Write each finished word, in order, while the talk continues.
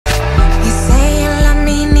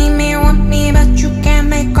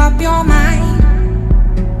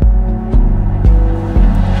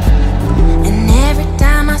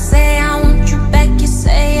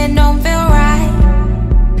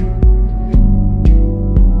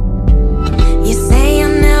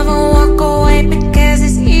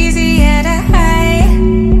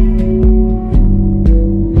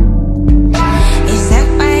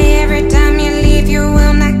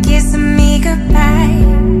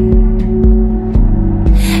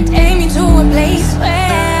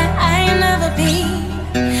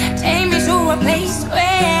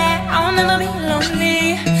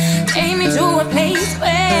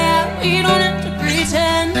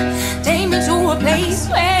place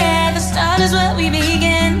where the start is where we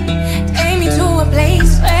begin. Take me to a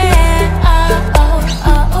place where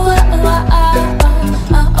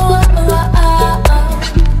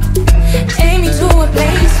take me to a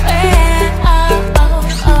place where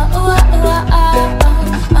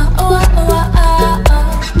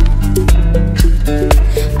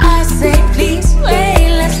I say please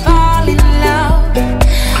wait, let's fall in love.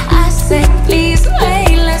 I say please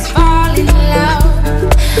wait, let's fall in love.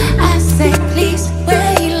 I say please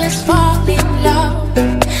wait, let's fall in love.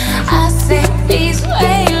 I say please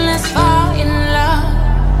wait, let's fall in love.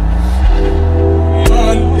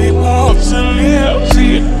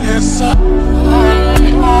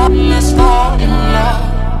 Let's fall in love.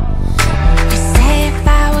 You say if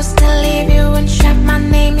I was to leave you and shout my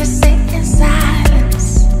name, you sit in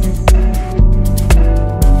silence.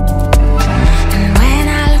 And when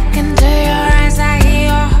I look into your eyes, I hear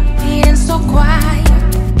your heart beating so quiet.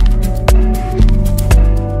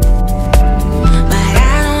 But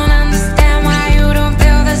I don't understand why you don't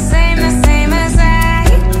feel the same as I.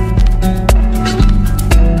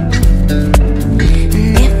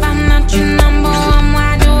 And if I'm not your number one,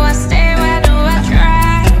 why do I stay? Why do I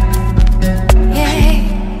try? Yeah,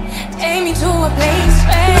 take me to a place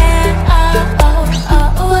where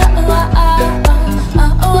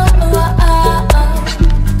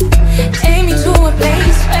take me to a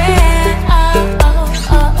place where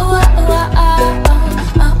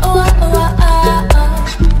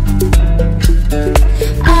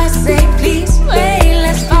I say please wait,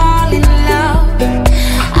 let's fall in love.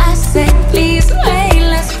 I say please wait,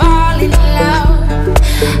 let's fall in love.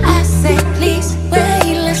 I say please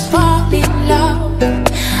wait, let's fall in love.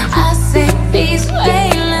 I say please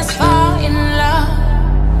wait, let's fall in love.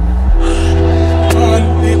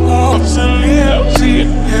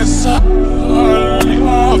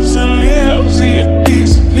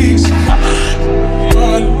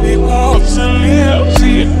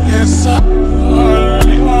 Please,